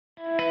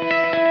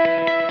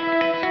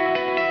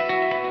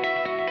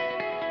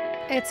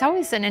It's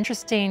always an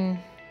interesting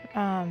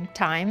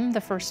time, the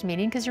first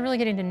meeting, because you're really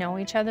getting to know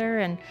each other.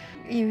 And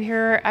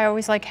I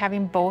always like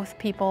having both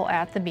people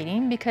at the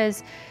meeting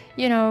because,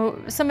 you know,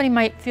 somebody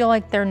might feel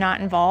like they're not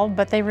involved,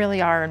 but they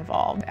really are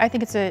involved. I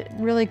think it's a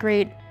really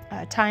great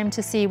time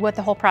to see what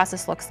the whole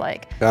process looks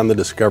like. On the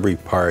discovery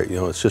part, you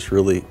know, it's just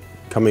really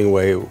coming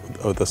away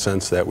with the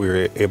sense that we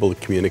were able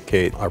to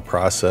communicate our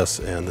process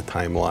and the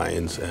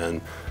timelines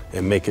and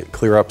make it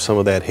clear up some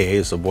of that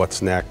haze of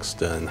what's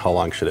next and how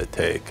long should it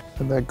take.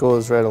 And that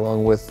goes right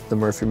along with the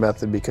Murphy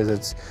method because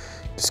it's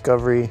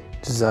discovery,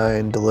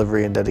 design,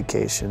 delivery, and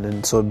dedication.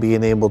 And so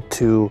being able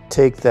to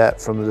take that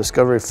from the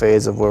discovery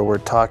phase of where we're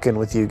talking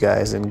with you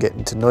guys and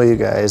getting to know you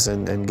guys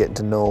and getting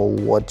to know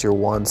what your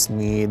wants,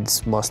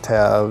 needs,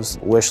 must-haves,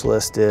 wish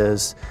list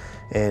is,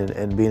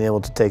 and being able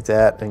to take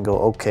that and go,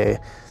 okay,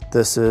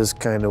 this is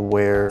kind of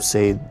where,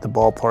 say, the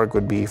ballpark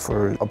would be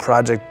for a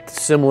project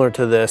similar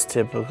to this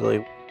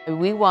typically.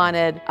 We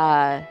wanted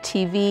a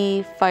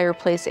TV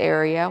fireplace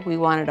area, we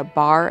wanted a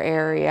bar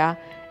area,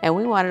 and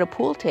we wanted a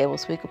pool table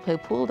so we could play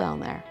pool down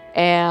there.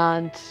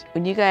 And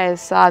when you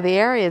guys saw the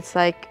area, it's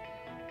like,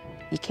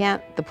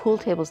 the pool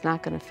table's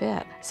not gonna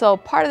fit. So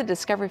part of the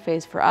discovery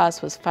phase for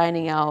us was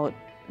finding out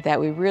that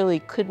we really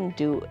couldn't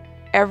do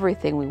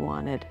everything we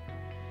wanted.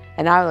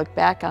 And now I look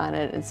back on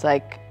it, it's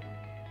like,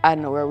 I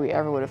don't know where we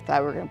ever would have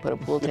thought we were gonna put a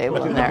pool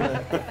table in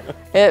there.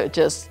 It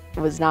just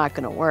was not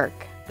gonna work.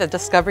 The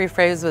discovery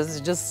phase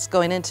was just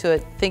going into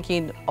it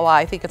thinking, oh,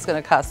 I think it's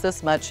going to cost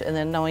this much, and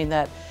then knowing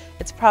that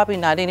it's probably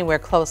not anywhere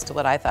close to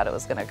what I thought it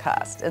was going to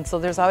cost. And so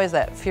there's always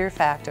that fear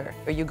factor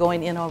where you're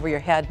going in over your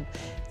head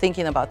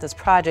thinking about this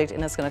project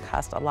and it's going to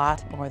cost a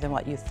lot more than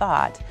what you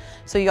thought.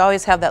 So you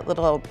always have that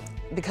little,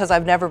 because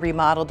I've never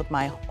remodeled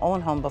my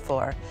own home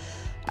before,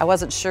 I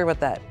wasn't sure what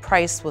that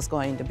price was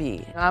going to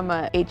be. I'm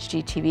a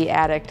HGTV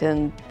addict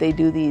and they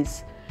do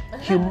these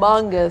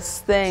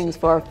humongous things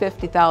for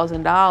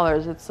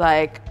 $50,000. It's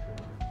like,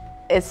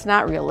 it's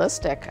not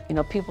realistic. You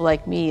know, people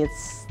like me,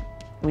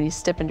 when you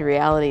step into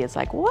reality, it's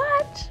like,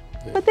 what?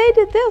 Yeah. But they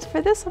did this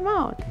for this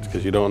amount. It's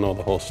because you don't know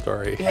the whole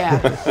story.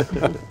 Yeah.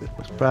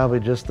 It's probably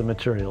just the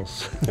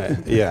materials.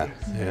 Yeah.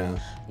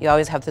 You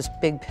always have this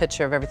big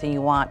picture of everything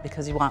you want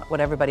because you want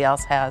what everybody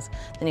else has.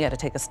 Then you got to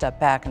take a step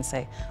back and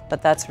say,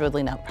 but that's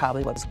really not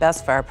probably what's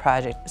best for our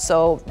project.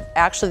 So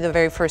actually the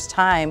very first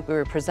time we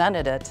were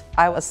presented it,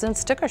 I was in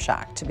sticker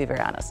shock, to be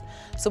very honest.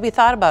 So we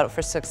thought about it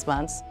for 6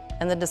 months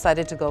and then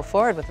decided to go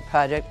forward with the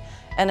project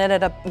and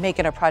ended up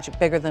making our project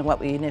bigger than what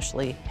we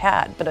initially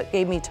had. But it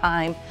gave me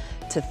time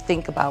to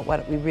think about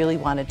what we really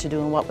wanted to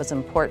do and what was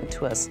important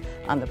to us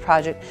on the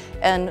project.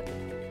 And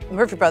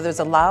Murphy Brothers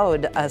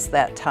allowed us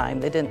that time.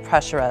 They didn't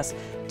pressure us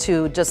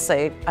to just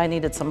say, I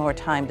needed some more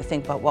time to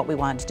think about what we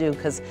wanted to do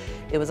because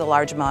it was a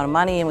large amount of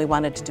money and we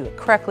wanted to do it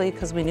correctly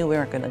because we knew we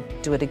weren't going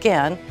to do it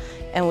again.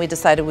 And we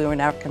decided we were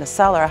not going to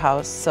sell our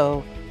house,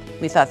 so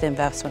we thought the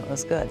investment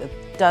was good.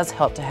 It does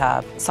help to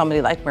have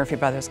somebody like Murphy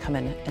Brothers come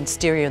in and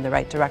steer you in the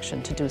right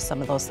direction to do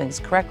some of those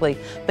things correctly,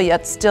 but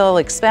yet still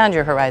expand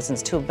your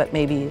horizons too, but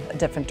maybe a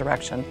different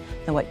direction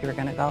than what you were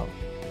going to go.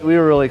 We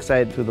were really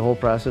excited through the whole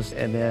process,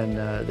 and then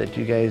that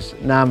you guys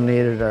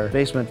nominated our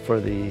basement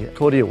for the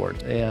Cody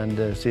Award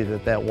and see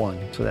that won.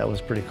 So that was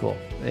pretty cool.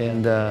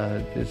 And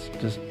it's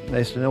just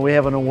nice to know we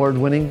have an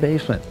award-winning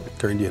basement.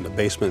 Turned you into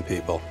basement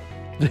people.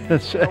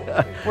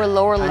 We're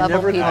lower level people. I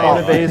never thought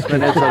in a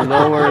basement, it's a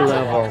lower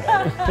level.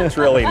 It's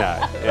really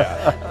not,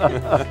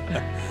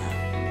 yeah.